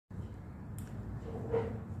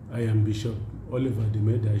I am Bishop Oliver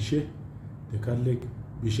Dashe, the Catholic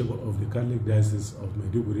Bishop of the Catholic Diocese of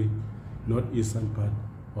Maiduguri, northeastern part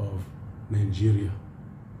of Nigeria.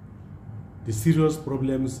 The serious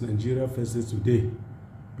problems Nigeria faces today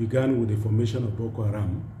began with the formation of Boko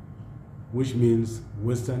Haram, which means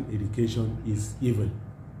Western education is evil.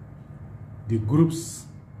 The group's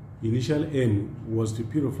initial aim was to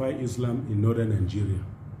purify Islam in northern Nigeria.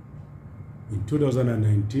 In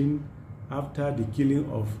 2019, after the killing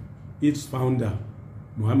of its founder,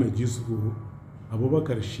 Muhammad Yusuf,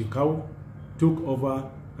 Abubakar Shekau took over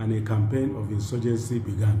and a campaign of insurgency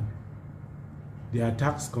began. The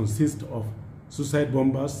attacks consist of suicide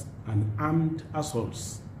bombers and armed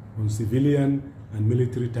assaults on civilian and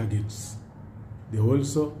military targets. They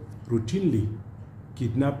also routinely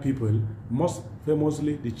kidnap people, most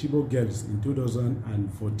famously the Chibok girls in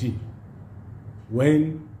 2014,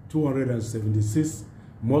 when 276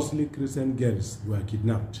 mostly Christian girls were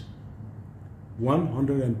kidnapped,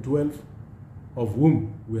 112 of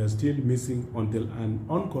whom were still missing until an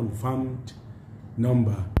unconfirmed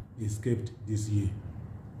number escaped this year.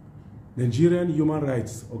 Nigerian human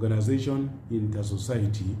rights organization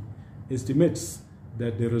Intersociety estimates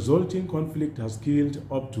that the resulting conflict has killed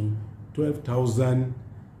up to 12,000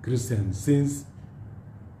 Christians since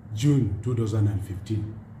June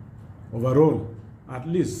 2015. Overall, at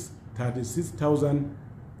least 36,000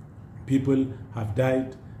 people have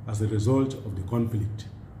died as a result of the conflict.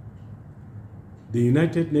 The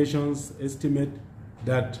United Nations estimate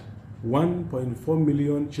that 1.4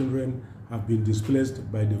 million children have been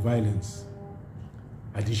displaced by the violence.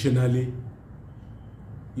 Additionally,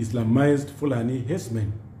 Islamized Fulani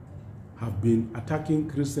herdsmen have been attacking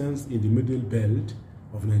Christians in the middle belt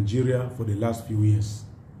of Nigeria for the last few years.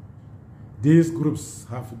 These groups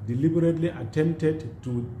have deliberately attempted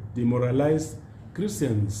to demoralize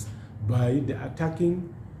Christians by the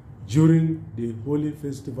attacking during the holy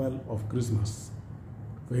festival of Christmas.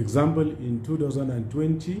 For example, in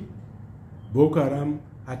 2020, Boko Haram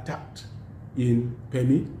attacked in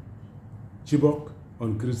Pemi, Chibok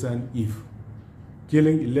on Christian Eve,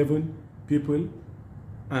 killing 11 people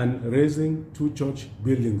and razing 2 church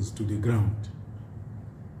buildings to the ground.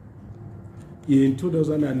 In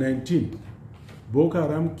 2019, Boko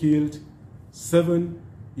Haram killed 7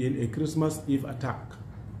 in a Christmas Eve attack.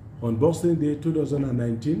 On Boxing Day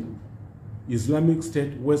 2019, Islamic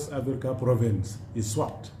State West Africa Province,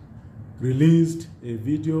 ISWAP, released a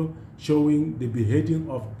video showing the beheading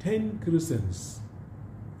of 10 Christians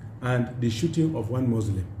and the shooting of 1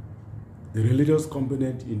 Muslim. The religious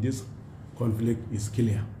component in this conflict is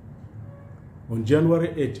clear. On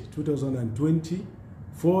January 8, 2020,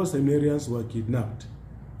 4 seminarians were kidnapped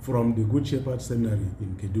from the Good Shepherd Seminary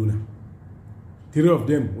in Kaduna. 3 of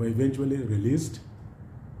them were eventually released,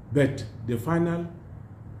 but the final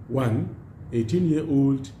one,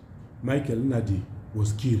 18-year-old Michael Nadi,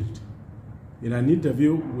 was killed. In an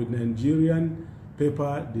interview with Nigerian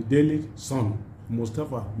paper The Daily Sun,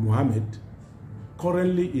 Mustafa Muhammad,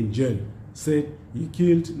 currently in jail, said he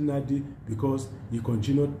killed Nadi because he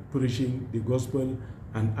continued preaching the gospel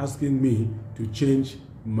and asking me to change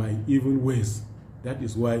my evil ways. That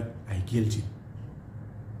is why I killed him.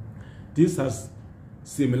 This has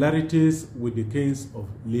similarities with the case of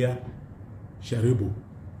Leah Sharibu,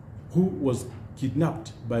 who was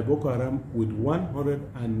kidnapped by Boko Haram with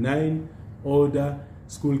 109 other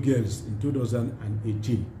schoolgirls in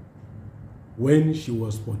 2018 when she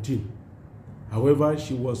was 14. However,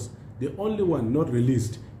 she was the only one not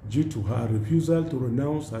released due to her refusal to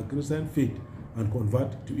renounce her Christian faith and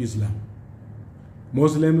convert to Islam.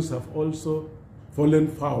 Muslims have also fallen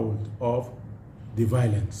foul of the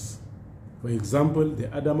violence. For example, the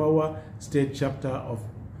Adamawa State Chapter of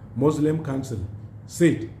Muslim Council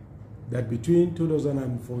said that between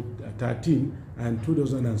 2013 and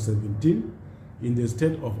 2017, in the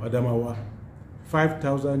state of Adamawa,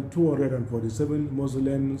 5,247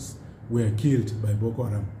 Muslims were killed by Boko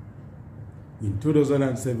Haram. In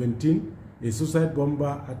 2017, a suicide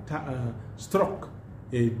bomber struck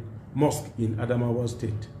a mosque in Adamawa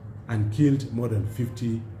State and killed more than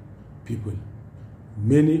 50 people.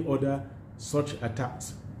 Many other such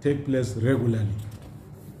attacks take place regularly.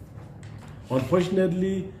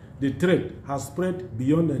 Unfortunately, the threat has spread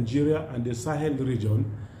beyond Nigeria, and the Sahel region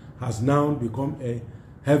has now become a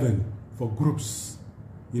haven for groups,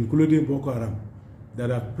 including Boko Haram, that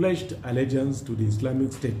have pledged allegiance to the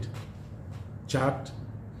Islamic State. Chad,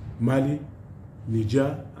 Mali,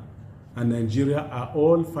 Niger, and Nigeria are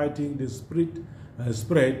all fighting the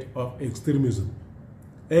spread of extremism.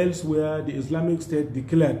 Elsewhere, the Islamic State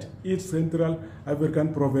declared its Central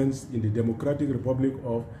African province in the Democratic Republic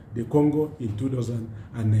of the Congo in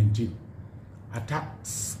 2019.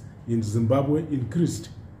 Attacks in Zimbabwe increased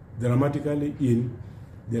dramatically in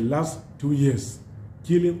the last 2 years,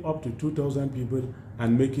 killing up to 2,000 people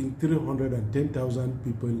and making 310,000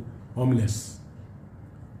 people homeless.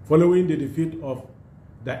 Following the defeat of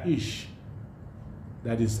Daesh,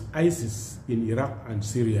 that is ISIS, in Iraq and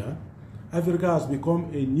Syria, Africa has become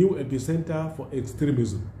a new epicenter for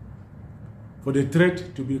extremism. For the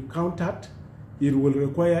threat to be countered, it will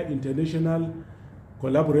require international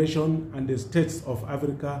collaboration and the states of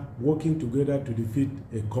Africa working together to defeat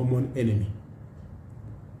a common enemy.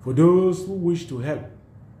 For those who wish to help,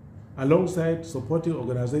 alongside supporting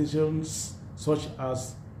organizations such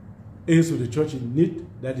as Aid to the Church in Need,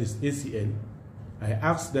 that is ACN, I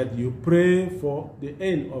ask that you pray for the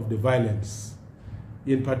end of the violence.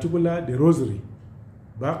 In particular, the Rosary.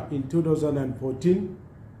 Back in 2014,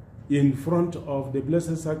 in front of the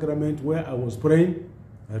Blessed Sacrament where I was praying,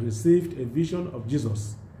 I received a vision of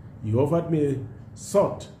Jesus. He offered me a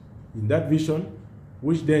sword in that vision,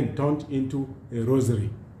 which then turned into a rosary.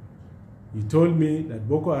 He told me that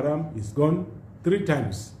Boko Haram is gone 3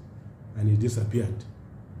 times, and he disappeared.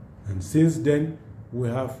 And since then, we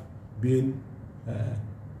have been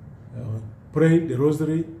praying the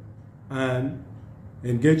rosary and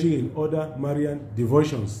engaging in other Marian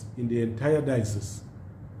devotions in the entire diocese.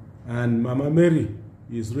 And Mama Mary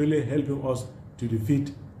is really helping us to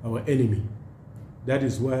defeat our enemy. That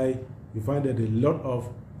is why you find that a lot of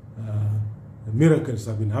miracles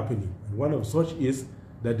have been happening. And one of such is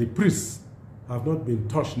that the priests have not been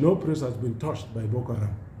touched. No priest has been touched by Boko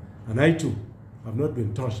Haram. And I too have not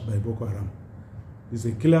been touched by Boko Haram. It's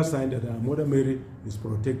a clear sign that our Mother Mary is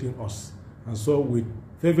protecting us. And so with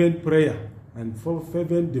fervent prayer and for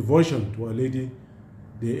fervent devotion to Our Lady,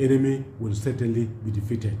 the enemy will certainly be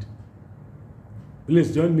defeated.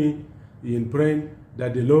 Please join me in praying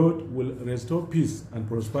that the Lord will restore peace and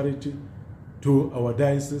prosperity to our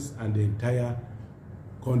diocese and the entire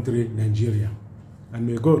country, Nigeria. And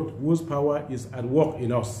may God, whose power is at work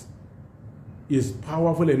in us, is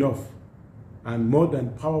powerful enough and more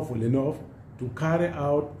than powerful enough to carry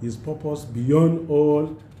out his purpose beyond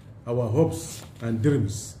all our hopes and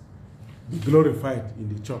dreams, be glorified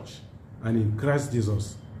in the church and in Christ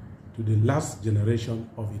Jesus to the last generation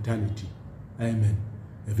of eternity. Amen.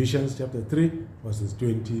 Ephesians chapter 3, verses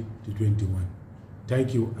 20 to 21.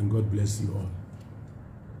 Thank you, and God bless you all.